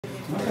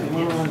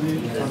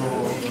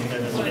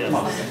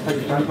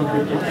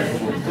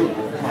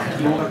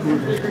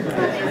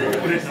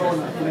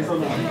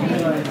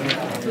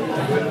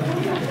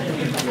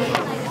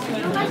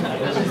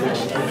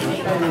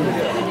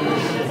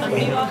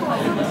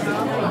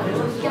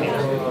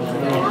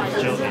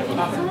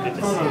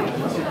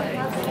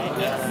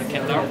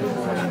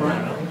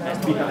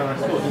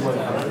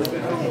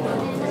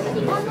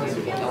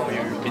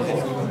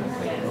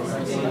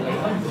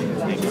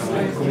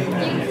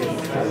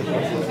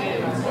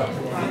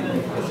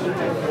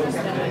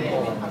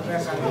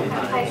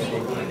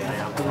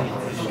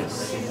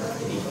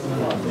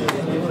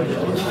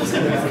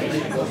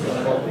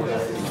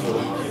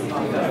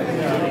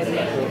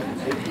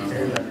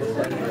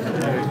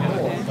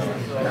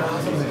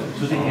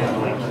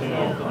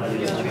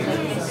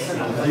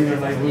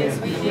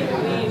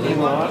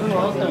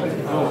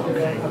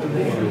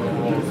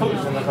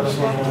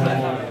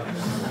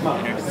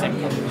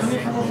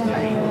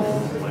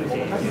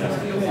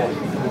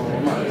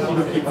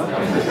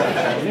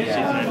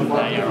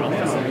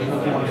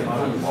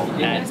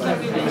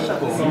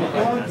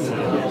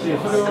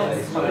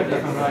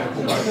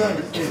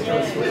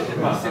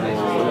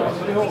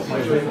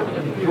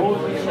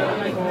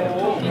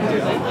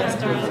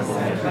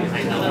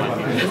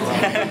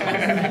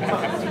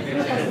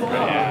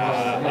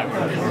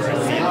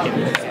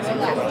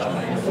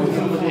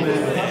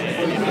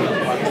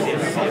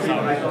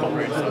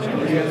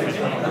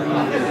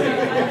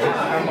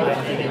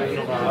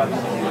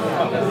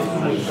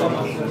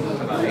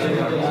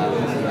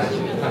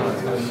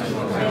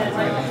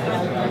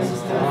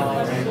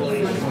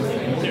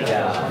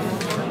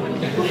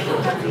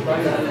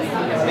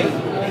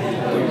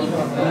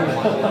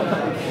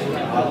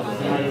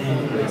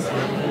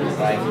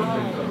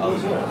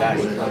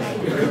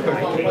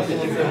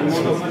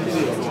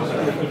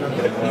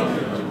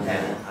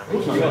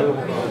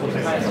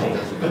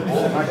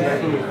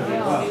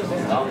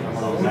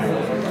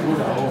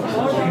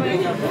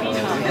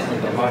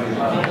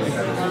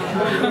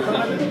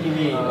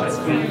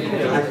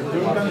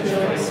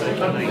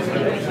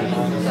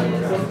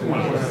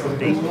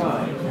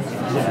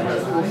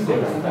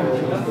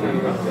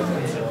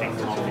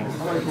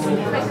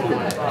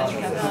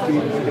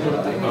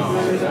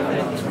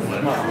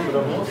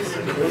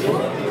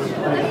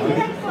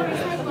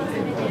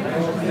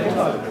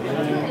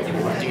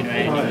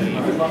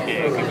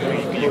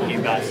Could you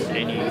give us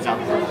any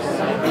examples?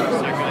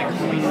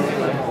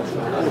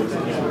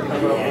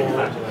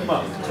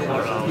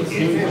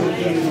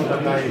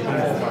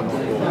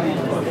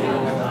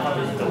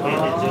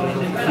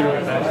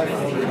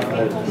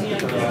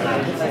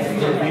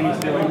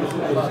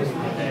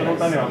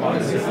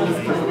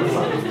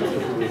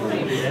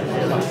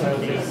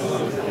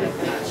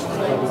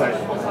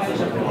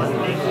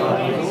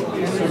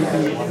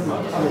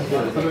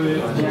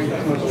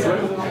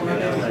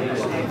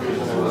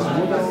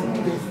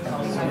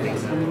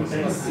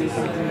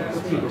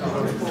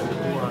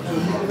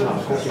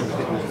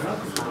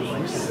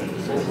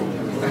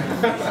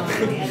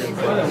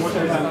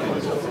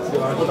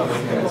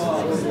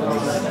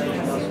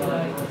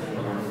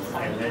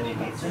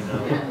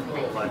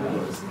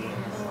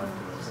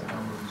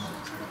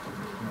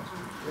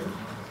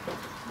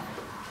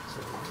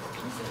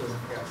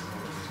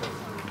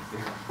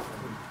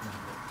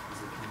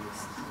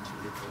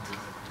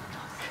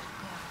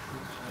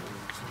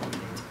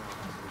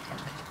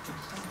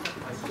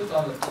ちょ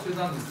っと途中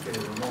なんですけれ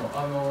ども、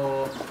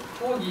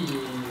講義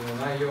の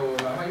内容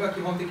が、今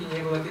基本的に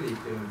英語だけで言っ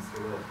てるんですけ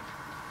ど、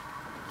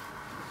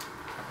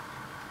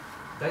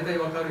大体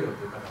わかるよ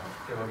という方は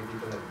手を挙げてい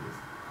ただいていいです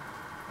か。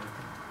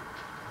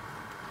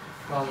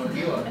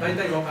要は大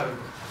体わかる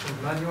と、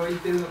何を言っ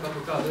てるのか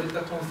とか、どういった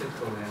コンセプ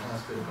トで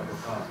話してるかと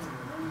か、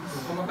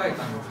細かい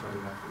単語とか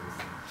でなくてで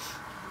すね。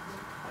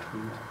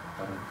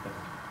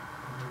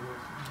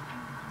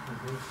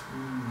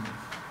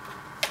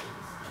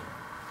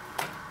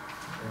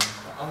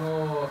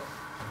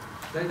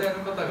大体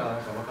の方が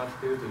分かっ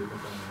ているというこ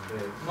となの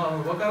で、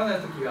分からな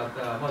い時があっ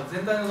たら、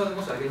全体の場でも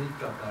し上げにく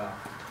かった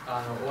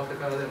ら終わって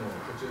からでも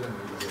途中でも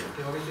いいので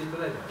手を挙げていた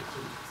だいたら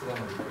そば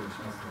まで行くように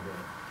しますの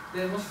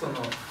で、もしそ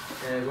の、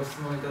ご質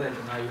問いただい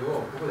た内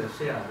容をここで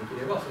シェアでき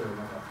れば、それを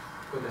また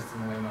こういった質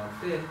問が今あっ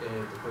て、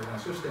こういう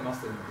話をしてま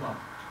すというのを、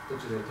途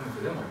中で止め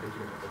てでもでき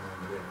るかと思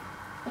うので、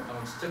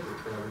ちっちゃ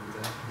く手を挙げてい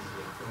ただいて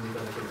読んでい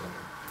ただければ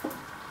と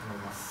思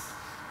います。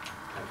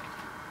はい、よ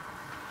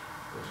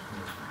ろしく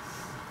お願いします。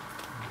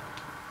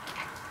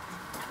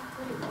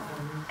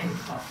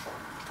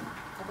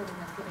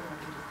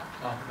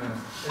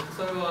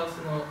それは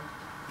その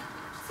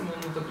質問の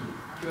時、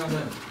Q&A の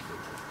時です。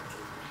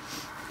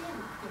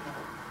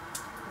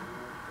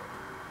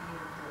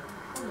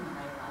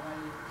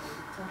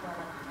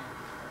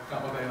わ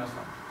かりまし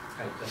た。は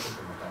い、じゃあちょっ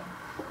とまた。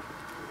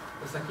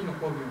さっきの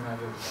講義の内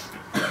容と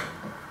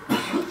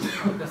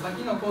か。さっ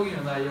きの講義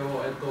の内容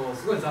を、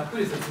すごいざっく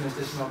り説明し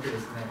てしまってで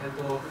すね、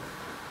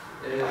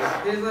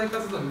経済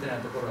活動みたい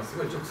なところがす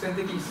ごい直線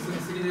的に進み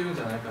すぎているん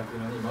じゃないかとい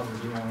うのにまず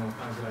疑問を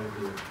感じられて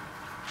いる。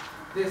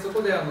でそ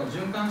こで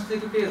循環して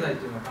いく経済っ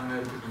ていうのを考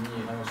えるときに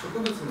植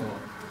物の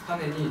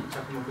種に着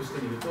目し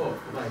てみると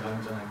答えがある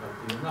んじゃないかっ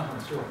ていうような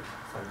話を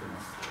されてい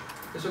ます。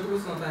で植物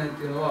の種っ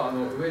ていうのは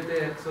植え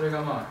てそれ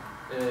がま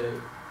だ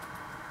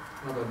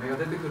芽が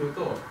出てくる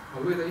と、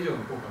植えた以上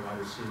の効果があ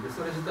るし、で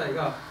それ自体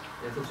が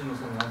土地の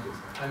なんていうん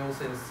ですか、多様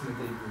性を進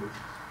めていくよ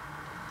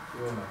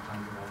うな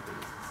感じがあってで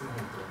すね、すご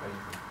く分かりに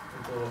くい。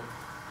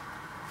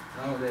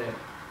なので、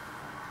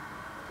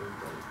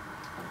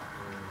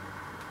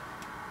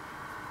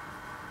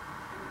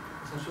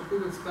その植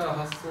物から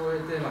発想を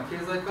得て、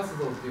経済活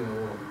動っていう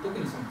のを特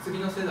にその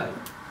次の世代、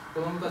子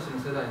どもたちの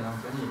世代なん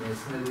かに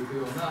進めていく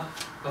ような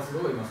活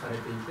動を今され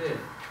ていて、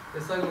で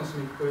最後の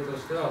締めくくりと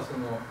してはそ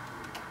の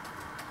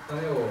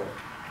種を、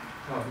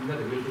みんな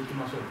で植えていき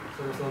ましょう、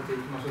それを育てて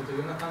いきましょうという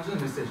ような感じの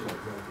メッセージが言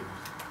われていま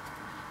した。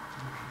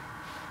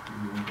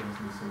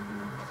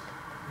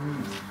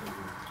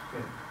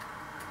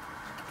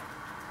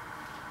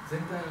全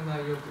体の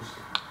内容とし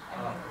て、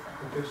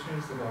the question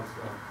is about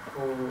the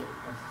whole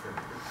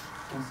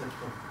concept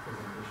of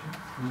presentation.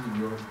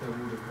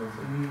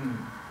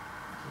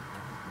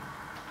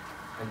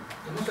 は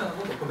い、もしも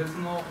っと個別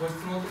のご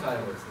質問とかあれ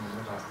ばですね、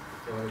また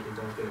手を挙げてい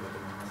ただければと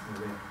思います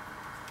ので、はい、よ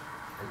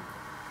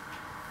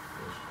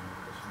ろしくお願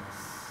いいたしま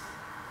す。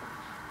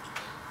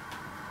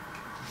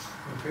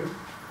Thank you.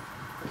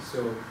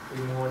 So we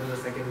move on to the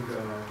second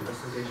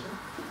presentation.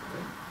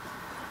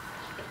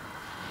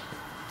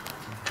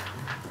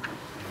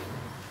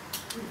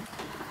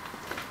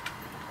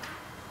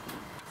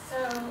 So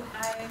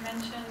I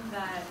mentioned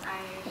that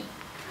I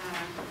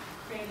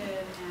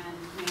created and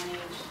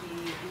managed the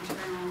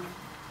internal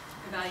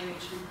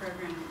evaluation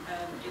program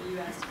of a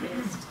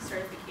US-based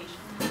certification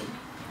company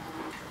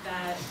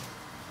that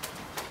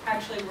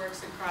actually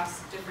works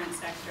across different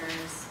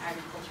sectors: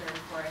 agriculture,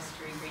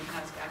 forestry,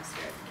 greenhouse gas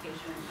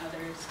verification, and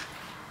others.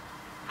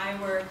 I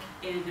work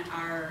in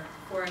our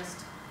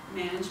forest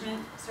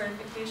management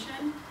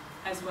certification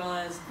as well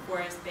as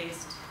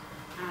forest-based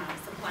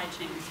supply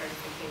chain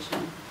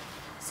certification.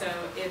 So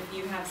if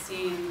you have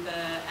seen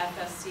the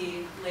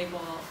FSC label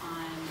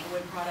on a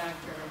wood product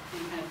or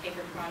any kind of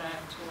paper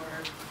product,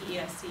 or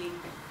PESC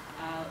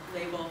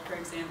label, for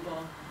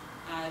example,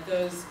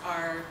 those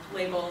are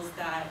labels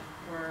that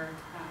were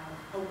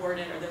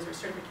awarded, or those are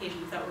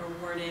certifications that were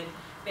awarded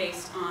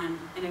based on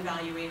an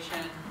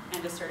evaluation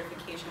and a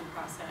certification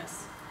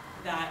process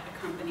that a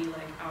company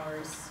like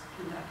ours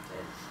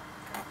conducted.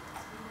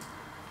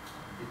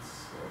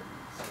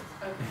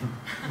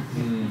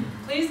 Okay.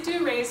 Please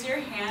do raise your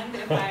hand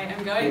if I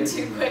am going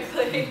too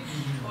quickly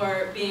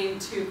or being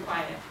too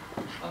quiet.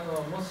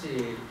 もし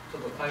ちょ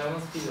っと会話の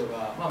スピード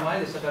が、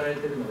前で喋られ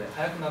ているので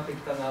速くなって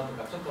きたなと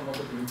か、ちょっともうち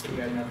ょっとゆっくり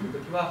がいいなというと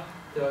きは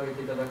手を挙げ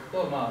ていただくと、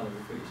ゆっく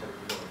り喋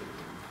っていただけ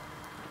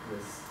る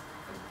です。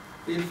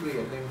Feel free.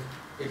 I think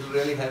it will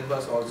really help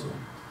us also,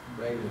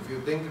 right? If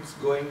you think it's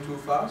going too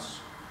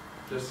fast,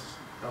 just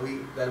that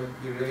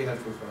would be really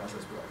helpful for us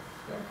as well.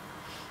 Yeah.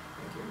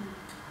 Thank you.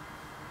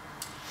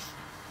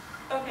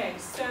 Okay,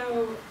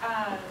 so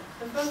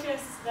the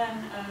focus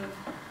then of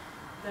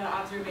the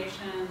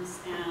observations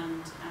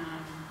and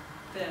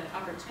the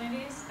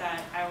opportunities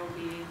that I will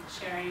be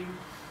sharing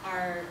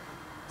are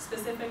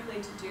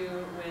specifically to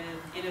do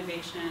with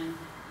innovation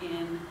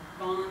in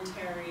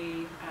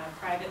voluntary,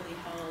 privately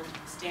held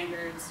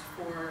standards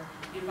for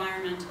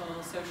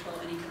environmental, social,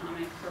 and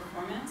economic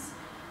performance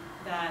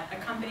that a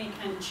company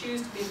can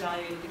choose to be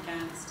evaluated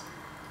against.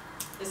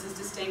 This is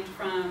distinct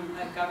from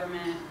a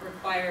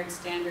government-required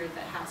standard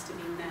that has to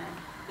be met.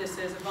 This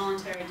is a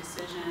voluntary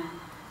decision,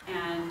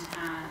 and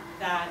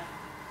that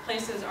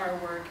places our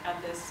work at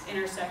this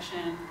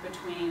intersection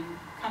between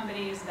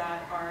companies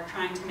that are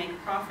trying to make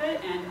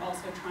profit and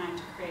also trying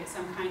to create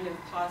some kind of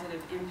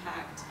positive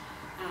impact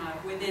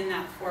within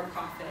that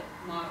for-profit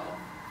model.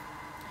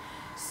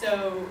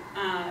 So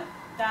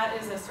that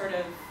is a sort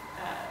of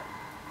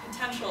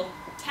potential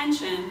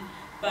tension,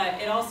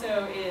 but it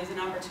also is an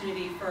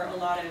opportunity for a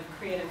lot of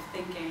creative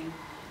thinking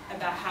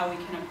about how we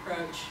can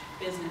approach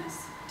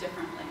business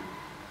differently.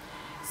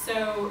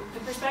 So the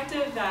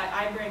perspective that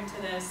I bring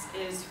to this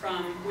is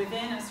from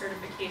within a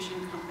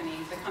certification company,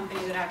 the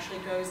company that actually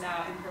goes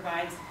out and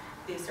provides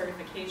the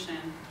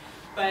certification.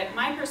 But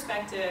my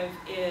perspective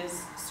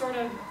is sort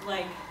of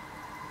like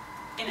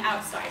an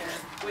outsider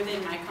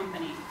within my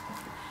company,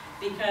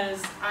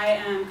 because I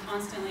am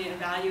constantly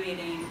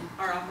evaluating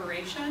our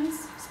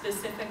operations,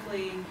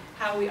 specifically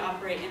how we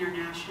operate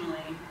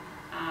internationally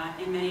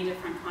in many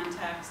different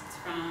contexts,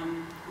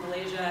 from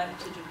Malaysia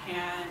to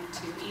Japan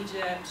to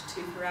Egypt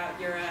to throughout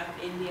Europe,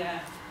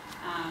 India,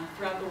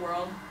 throughout the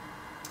world.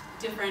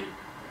 Different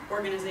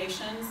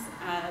organizations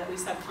that we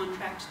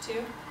subcontract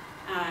to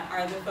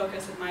are the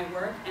focus of my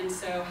work, and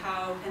so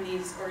how can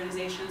these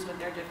organizations with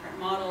their different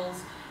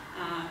models,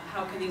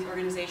 how can these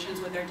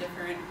organizations with their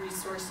different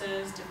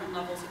resources, different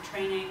levels of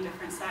training,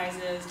 different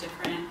sizes,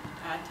 different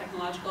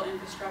technological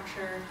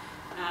infrastructure,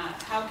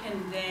 how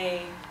can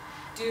they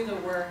do the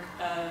work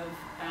of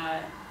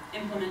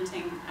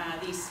implementing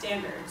these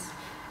standards?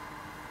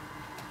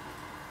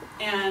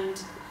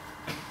 And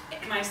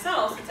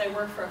myself, since I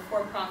work for a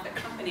for-profit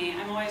company,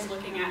 I'm always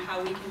looking at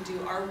how we can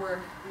do our work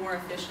more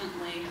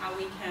efficiently, how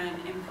we can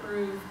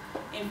improve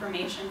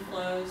information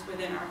flows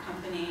within our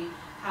company,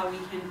 how we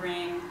can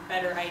bring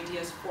better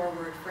ideas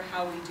forward for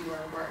how we do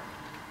our work.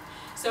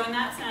 So in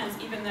that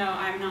sense, even though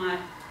I'm not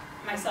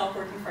myself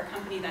working for a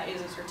company that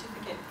is a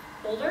certificate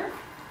holder,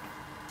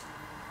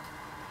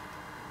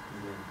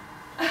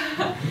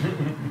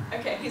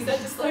 okay, he said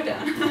to slow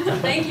down.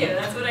 Thank you,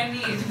 that's what I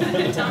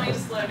need. Tell me to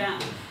slow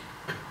down.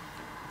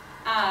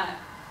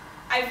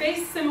 I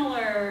face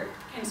similar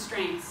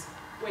constraints,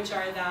 which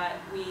are that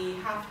we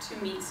have to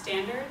meet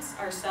standards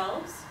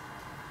ourselves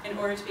in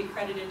order to be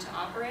credited to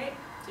operate,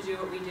 to do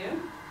what we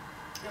do,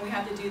 and we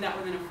have to do that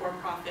within a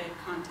for-profit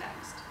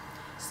context.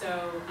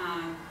 So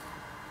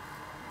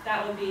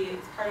that will be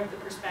part of the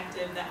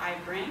perspective that I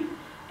bring,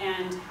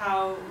 and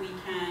how we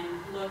can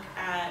look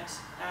at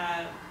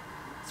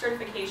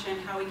certification,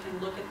 how we can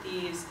look at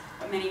these,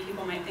 what many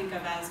people might think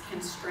of as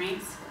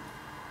constraints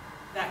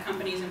that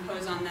companies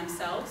impose on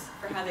themselves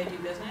for how they do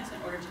business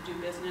in order to do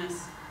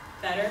business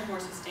better, more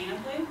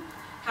sustainably.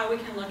 How we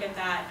can look at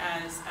that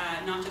as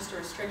not just a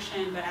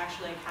restriction, but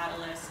actually a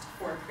catalyst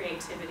for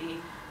creativity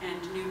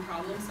and new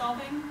problem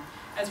solving,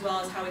 as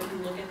well as how we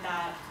can look at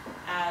that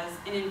as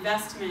an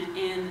investment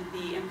in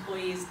the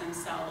employees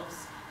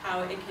themselves,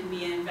 how it can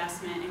be an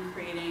investment in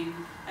creating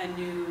a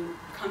new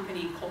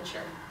company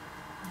culture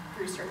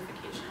through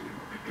certification.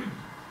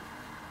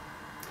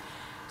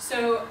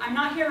 So I'm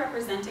not here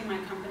representing my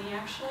company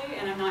actually,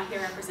 and I'm not here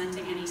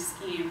representing any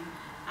scheme.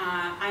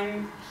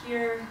 I'm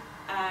here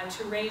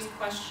to raise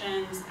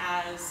questions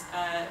as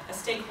a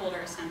stakeholder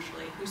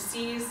essentially, who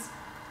sees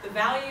the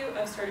value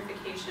of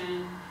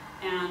certification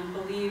and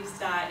believes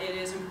that it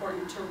is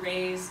important to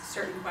raise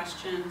certain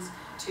questions,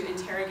 to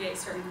interrogate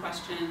certain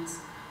questions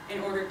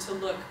in order to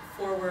look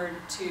forward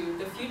to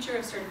the future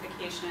of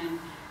certification.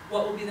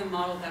 What will be the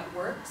model that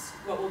works?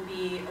 What will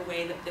be a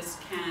way that this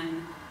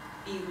can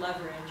be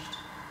leveraged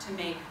to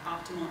make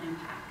optimal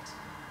impact?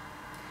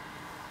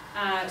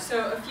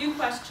 So a few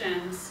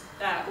questions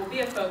that will be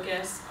a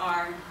focus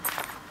are: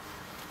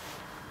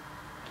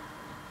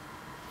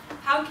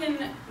 how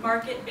can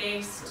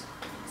market-based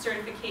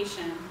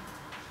certification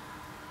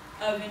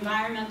of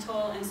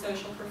environmental and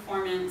social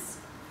performance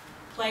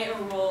play a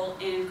role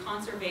in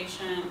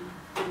conservation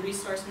and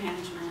resource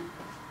management,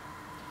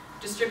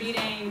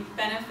 distributing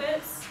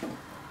benefits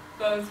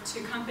both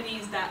to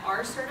companies that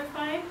are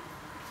certified,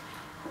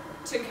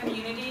 to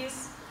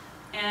communities,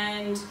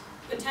 and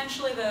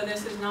potentially, though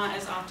this is not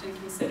as often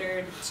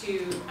considered,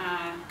 to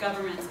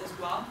governments as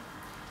well,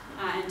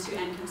 and to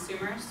end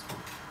consumers.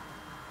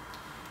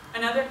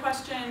 Another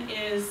question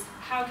is,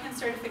 how can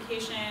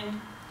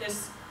certification,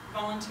 this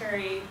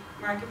voluntary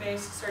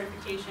market-based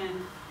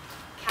certification,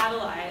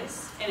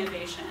 catalyze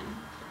innovation?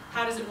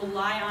 How does it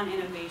rely on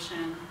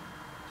innovation?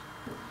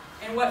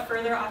 And what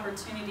further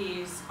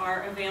opportunities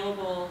are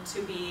available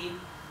to be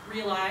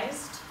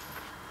realized,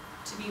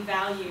 to be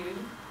valued,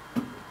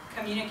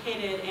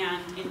 communicated,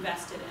 and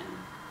invested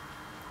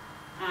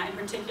in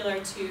particular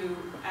to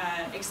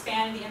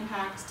expand the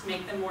impacts, to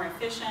make them more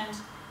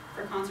efficient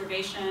for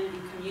conservation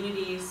and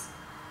communities,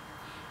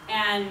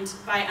 and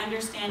by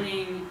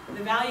understanding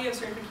the value of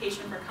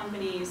certification for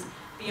companies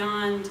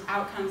beyond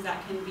outcomes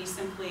that can be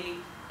simply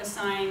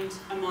assigned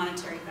a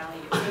monetary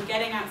value. So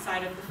getting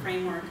outside of the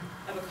framework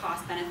of a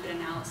cost-benefit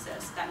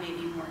analysis that may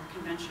be more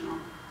conventional.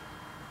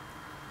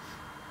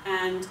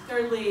 And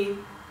thirdly,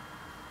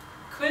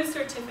 could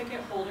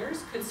certificate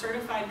holders, could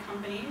certified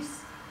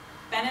companies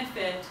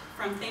benefit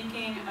from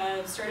thinking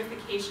of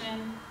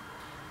certification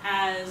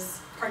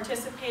as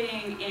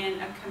participating in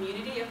a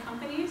community of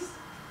companies,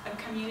 a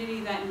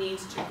community that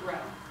needs to grow,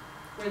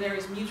 where there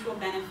is mutual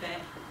benefit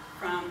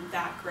from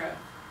that growth?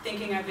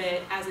 Thinking of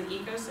it as an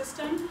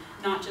ecosystem,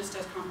 not just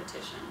as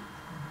competition.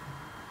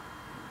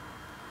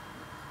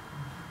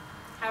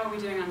 How are we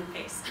doing on the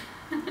pace?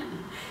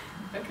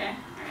 Okay,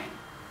 all right.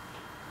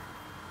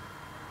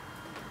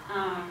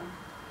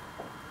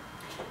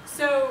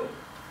 So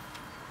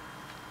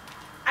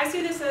I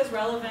see this as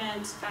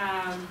relevant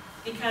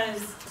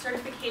because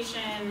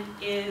certification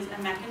is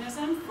a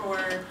mechanism for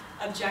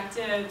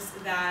objectives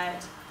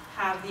that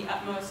have the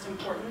utmost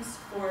importance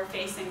for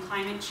facing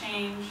climate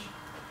change,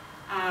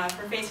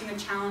 for facing the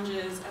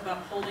challenges of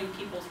upholding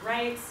people's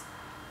rights,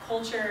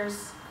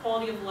 cultures,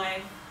 quality of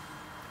life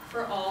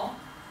for all.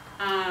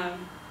 And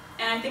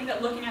I think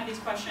that looking at these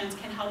questions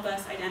can help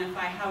us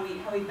identify how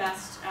we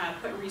best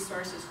put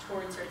resources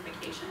towards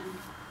certification.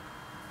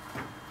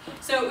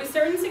 So with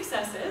certain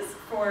successes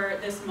for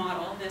this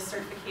model, this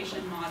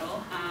certification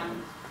model,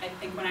 I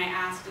think when I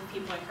asked if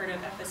people had heard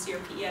of FSC or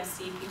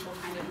PEFC, people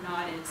kind of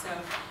nodded. So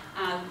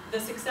the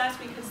success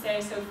we could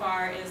say so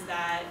far is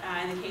that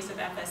in the case of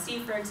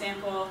FSC, for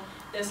example,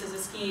 this is a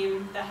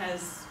scheme that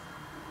has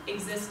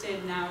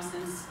existed now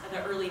since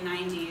the early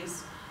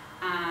 90s.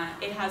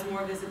 It has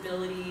more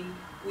visibility.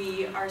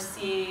 We are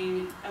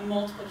seeing a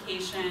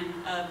multiplication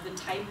of the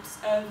types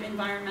of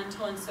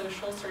environmental and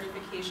social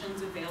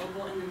certifications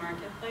available in the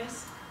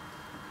marketplace.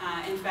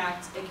 In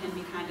fact, it can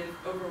be kind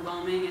of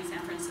overwhelming in San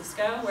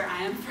Francisco, where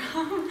I am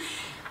from,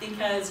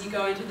 because you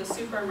go into the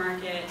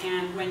supermarket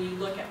and when you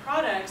look at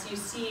products, you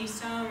see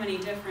so many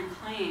different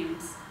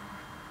claims.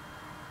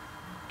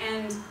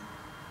 And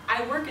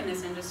I work in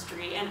this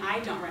industry and I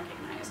don't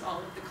recognize all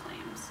of the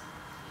claims.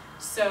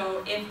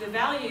 So if the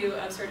value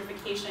of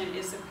certification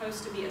is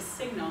supposed to be a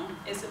signal,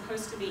 is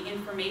supposed to be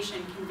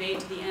information conveyed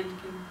to the end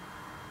consumer.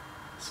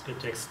 It's good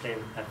to explain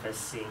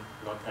FSC,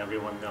 not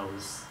everyone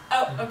knows.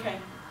 Oh, okay.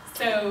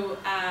 So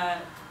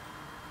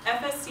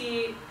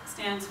FSC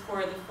stands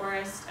for the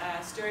Forest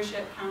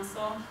Stewardship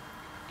Council,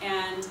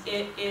 and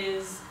it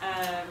is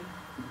a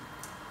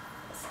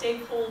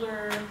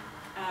stakeholder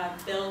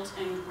built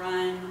and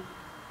run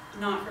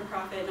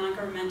not-for-profit,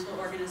 non-governmental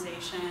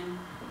organization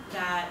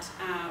that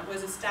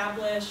was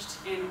established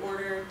in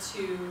order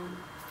to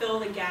fill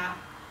the gap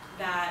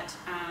that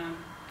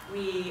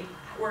we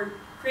were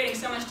creating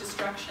so much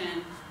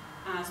destruction,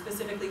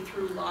 specifically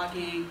through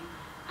logging,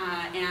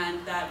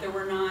 and that there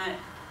were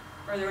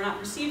not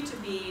perceived to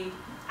be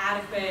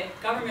adequate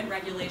government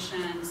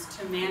regulations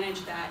to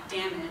manage that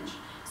damage.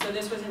 So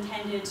this was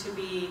intended to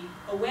be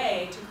a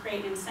way to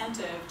create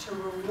incentive to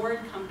reward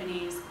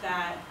companies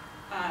that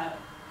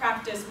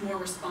practice more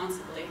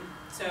responsibly.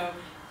 So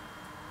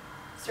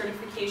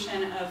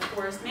certification of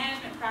forest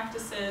management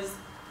practices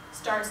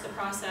starts the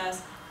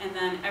process, and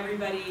then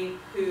everybody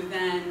who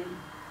then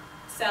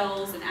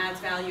sells and adds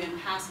value and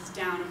passes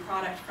down a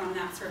product from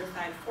that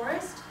certified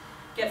forest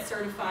gets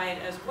certified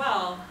as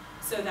well,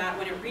 so that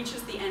when it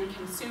reaches the end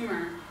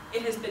consumer,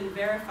 it has been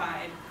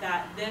verified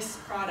that this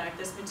product,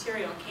 this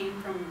material,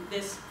 came from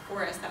this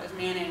forest that was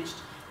managed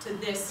to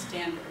this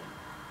standard.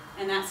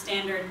 And that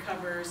standard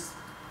covers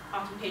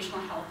occupational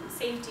health and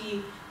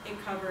safety.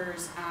 It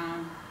covers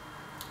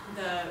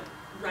the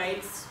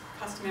rights,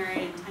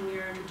 customary and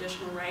tenure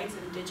traditional rights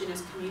of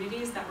indigenous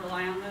communities that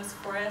rely on those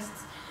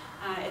forests.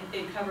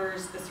 It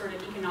covers the sort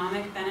of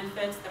economic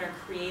benefits that are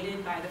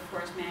created by the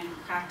forest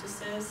management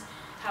practices,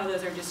 how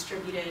those are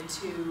distributed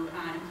to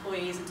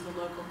employees and to the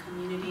local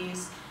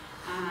communities.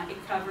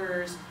 It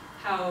covers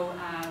how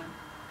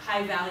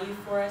high-value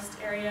forest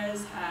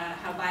areas,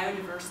 how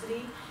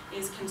biodiversity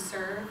is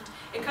conserved.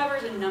 It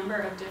covers a number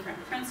of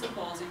different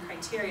principles and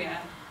criteria,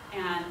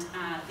 and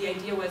the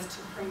idea was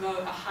to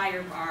promote a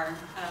higher bar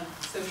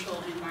of social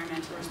and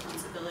environmental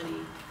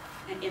responsibility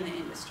in the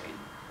industry.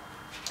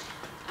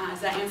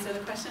 Does that answer the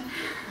question?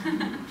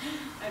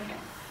 Okay.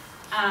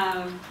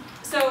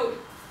 So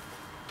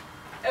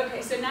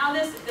now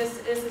this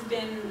has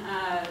been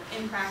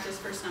in practice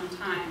for some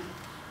time.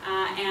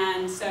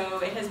 And so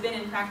it has been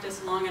in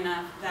practice long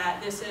enough that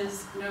this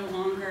is no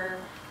longer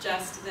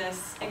just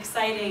this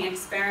exciting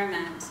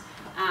experiment.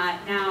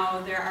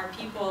 Now there are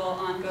people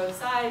on both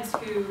sides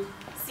who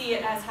see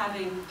it as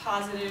having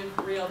positive,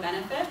 real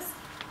benefits,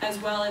 as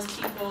well as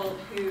people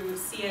who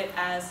see it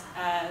as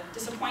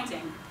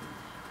disappointing,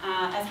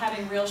 as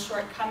having real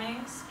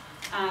shortcomings.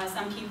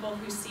 Some people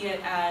who see it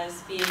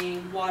as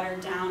being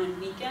watered down and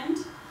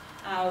weakened,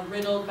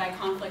 riddled by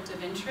conflict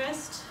of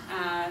interest,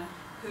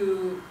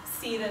 who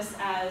see this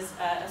as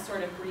a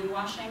sort of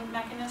greenwashing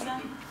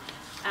mechanism.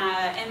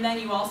 And then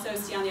you also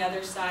see on the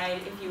other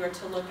side, if you were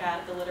to look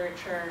at the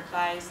literature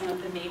by some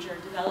of the major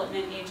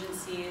development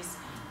agencies,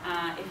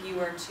 if you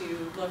were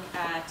to look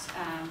at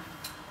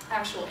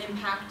actual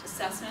impact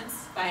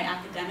assessments by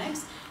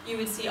academics, you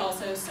would see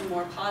also some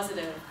more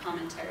positive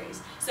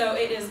commentaries. So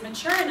it is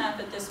mature enough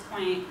at this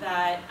point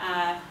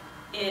that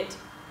it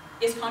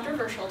is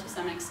controversial to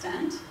some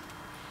extent.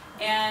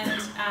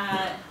 And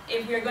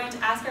if we're going to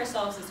ask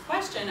ourselves this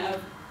question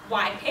of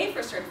why pay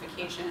for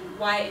certification,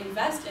 why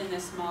invest in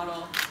this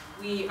model,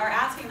 we are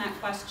asking that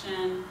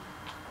question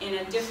in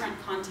a different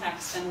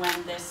context than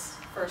when this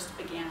first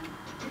began.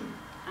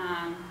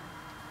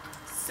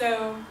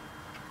 So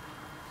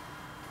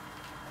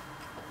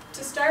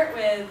to start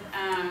with,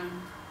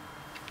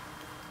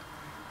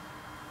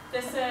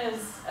 this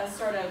is a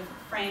sort of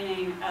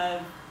framing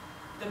of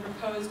the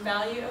proposed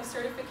value of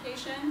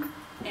certification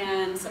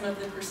and some of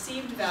the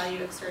perceived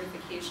value of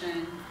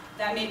certification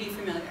that may be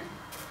familiar.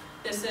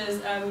 This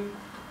is a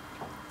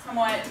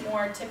somewhat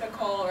more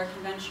typical or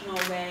conventional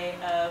way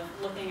of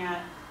looking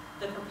at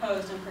the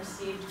proposed and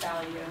perceived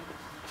value.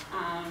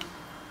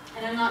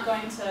 And I'm not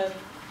going to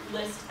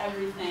list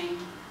everything,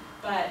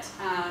 but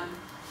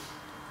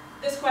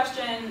this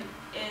question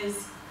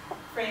is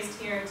phrased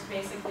here to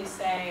basically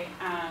say,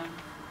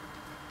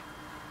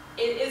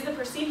 is the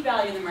perceived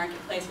value in the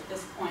marketplace at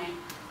this point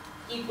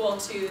equal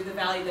to the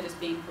value that is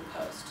being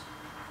proposed?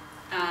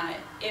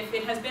 If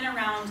it has been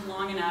around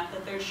long enough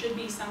that there should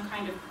be some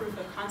kind of proof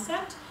of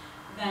concept,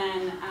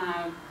 then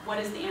what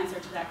is the answer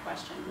to that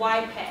question?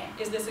 Why pay?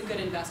 Is this a good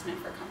investment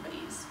for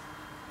companies?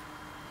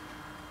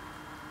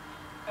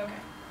 Okay.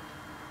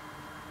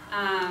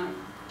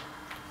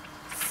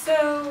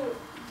 So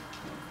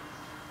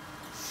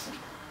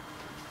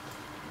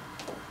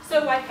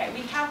why pay?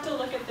 We have to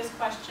look at this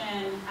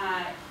question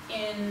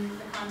in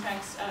the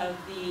context of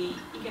the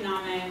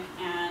economic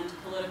and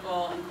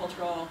political and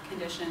cultural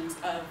conditions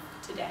of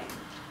today.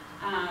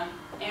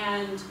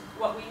 And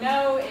what we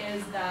know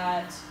is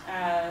that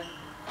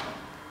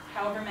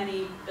however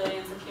many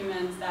billions of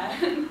humans that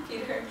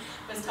Peter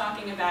was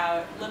talking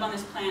about live on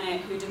this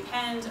planet who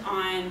depend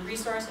on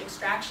resource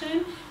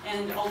extraction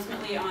and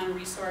ultimately on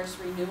resource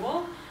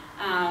renewal.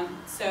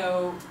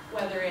 So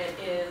whether it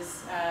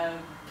is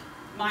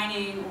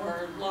mining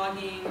or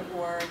logging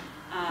or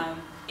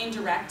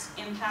indirect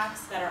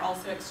impacts that are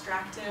also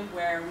extractive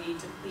where we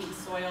deplete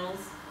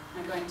soils.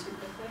 Am I going too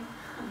quickly?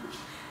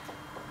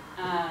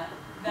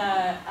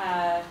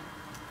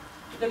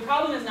 The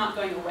problem is not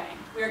going away.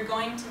 We're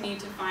going to need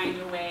to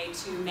find a way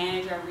to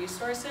manage our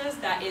resources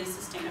that is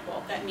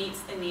sustainable, that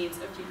meets the needs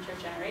of future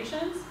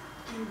generations.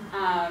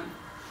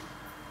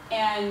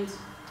 And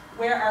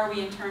where are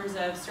we in terms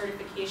of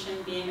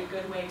certification being a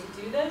good way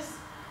to do this?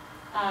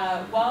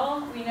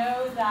 Well, we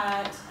know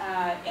that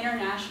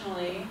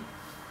internationally,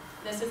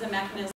 this is a mechanism